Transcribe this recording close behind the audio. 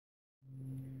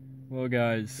Well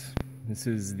guys, this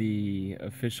is the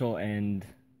official end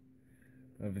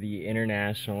of the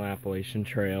International Appalachian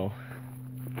Trail.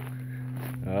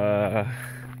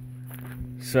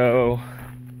 So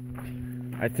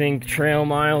I think trail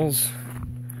miles,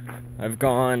 I've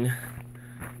gone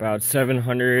about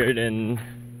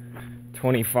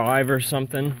 725 or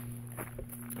something.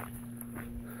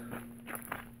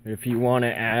 If you want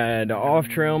to add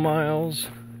off-trail miles,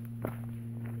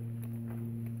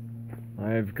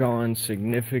 I've gone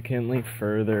significantly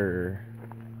further.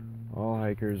 All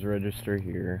hikers register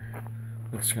here.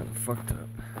 Looks kind of fucked up.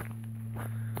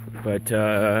 But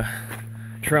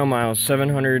trail miles,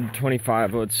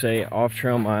 725, let's say.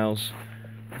 Off-trail miles,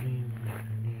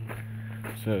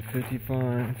 so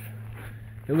 55,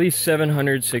 at least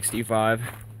 765.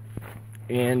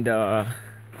 And I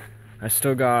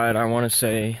still got, I want to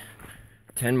say,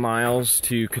 10 miles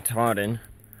to Katahdin,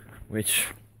 which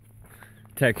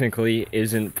technically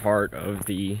isn't part of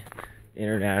the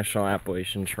International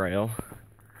Appalachian Trail.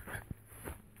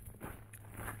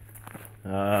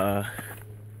 Yeah.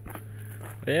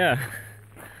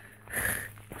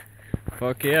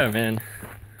 Fuck yeah, man.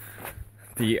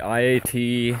 The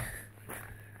IAT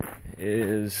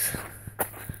is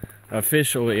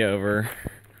officially over,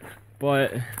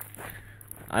 but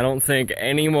I don't think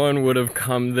anyone would have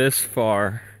come this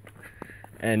far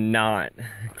and not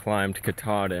climbed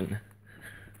Katahdin.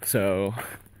 So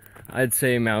I'd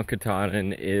say Mount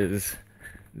Katahdin is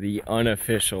the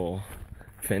unofficial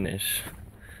finish,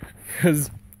 because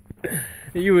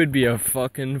you would be a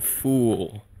fucking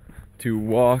fool to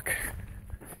walk,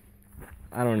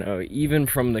 I don't know, even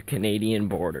from the Canadian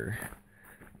border,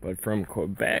 but from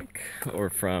Quebec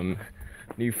or from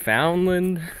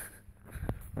Newfoundland.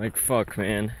 Like, fuck,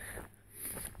 man.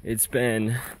 It's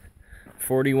been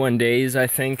 41 days, I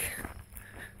think,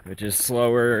 which is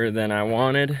slower than I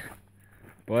wanted,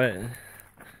 but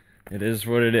it is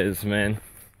what it is, man.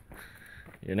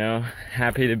 You know,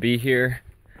 happy to be here,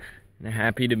 and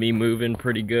happy to be moving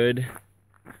pretty good.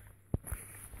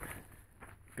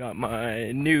 Got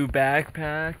my new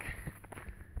backpack.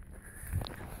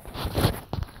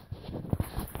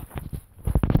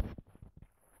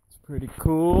 It's pretty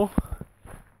cool.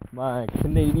 My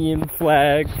Canadian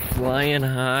flag flying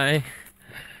high.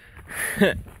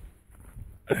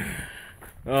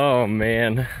 Oh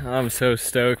man, I'm so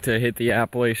stoked to hit the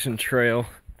Appalachian Trail.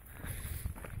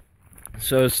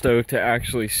 So stoked to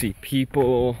actually see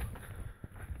people.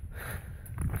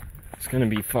 It's gonna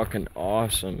be fucking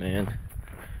awesome, man.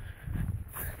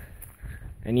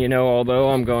 And you know, although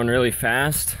I'm going really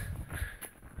fast,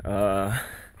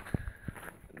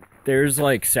 there's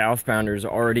like southbounders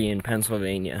already in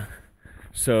Pennsylvania.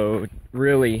 So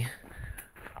really,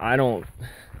 I'm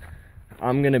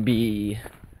gonna be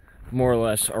more or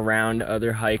less around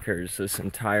other hikers this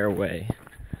entire way,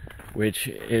 which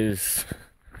is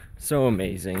so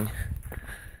amazing,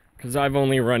 because I've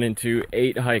only run into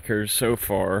 8 hikers so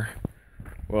far.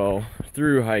 Well,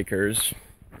 through hikers,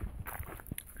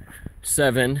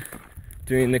 7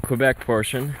 doing the Quebec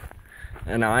portion,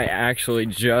 and I actually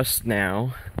just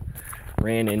now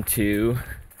ran into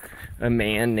a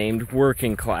man named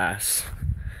Working Class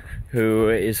who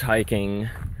is hiking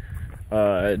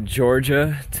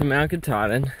Georgia to Mount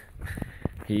Katahdin.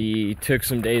 He took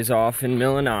some days off in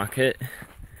Millinocket,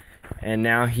 and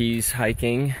now he's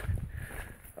hiking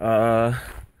all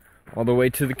the way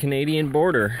to the Canadian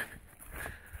border,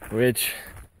 which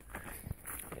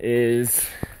is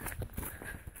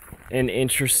an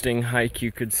interesting hike,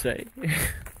 you could say.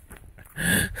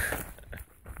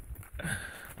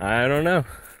 I don't know,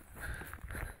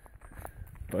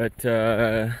 but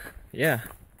yeah,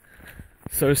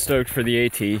 so stoked for the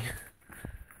AT,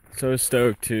 so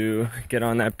stoked to get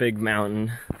on that big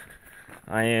mountain.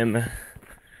 I am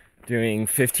doing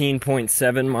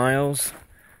 15.7 miles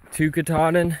to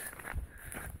Katahdin,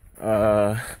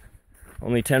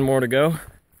 only 10 more to go,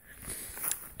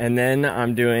 and then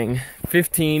I'm doing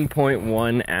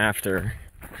 15.1 after.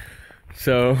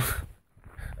 So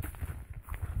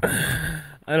I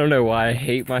don't know why I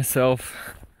hate myself,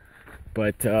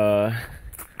 but in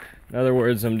other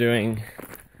words, I'm doing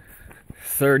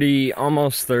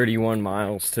almost 31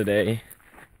 miles today,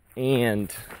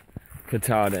 and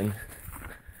Katahdin.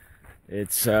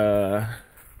 It's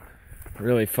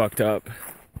really fucked up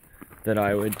that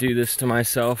I would do this to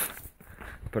myself,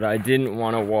 but I didn't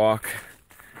want to walk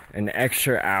an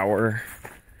extra hour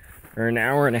or an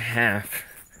hour and a half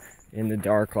in the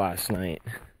dark last night.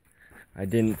 I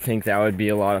didn't think that would be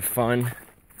a lot of fun.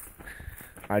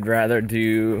 I'd rather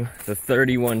do the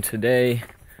 31 today,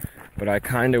 but I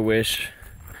kind of wish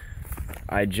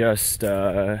I just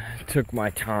took my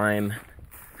time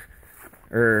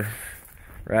Or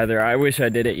rather, I wish I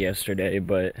did it yesterday,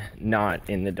 but not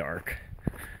in the dark.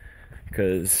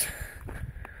 Because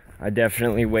I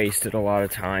definitely wasted a lot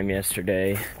of time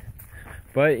yesterday.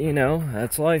 But, you know,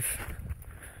 that's life.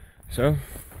 So,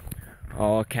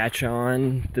 I'll catch you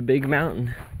on the big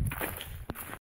mountain.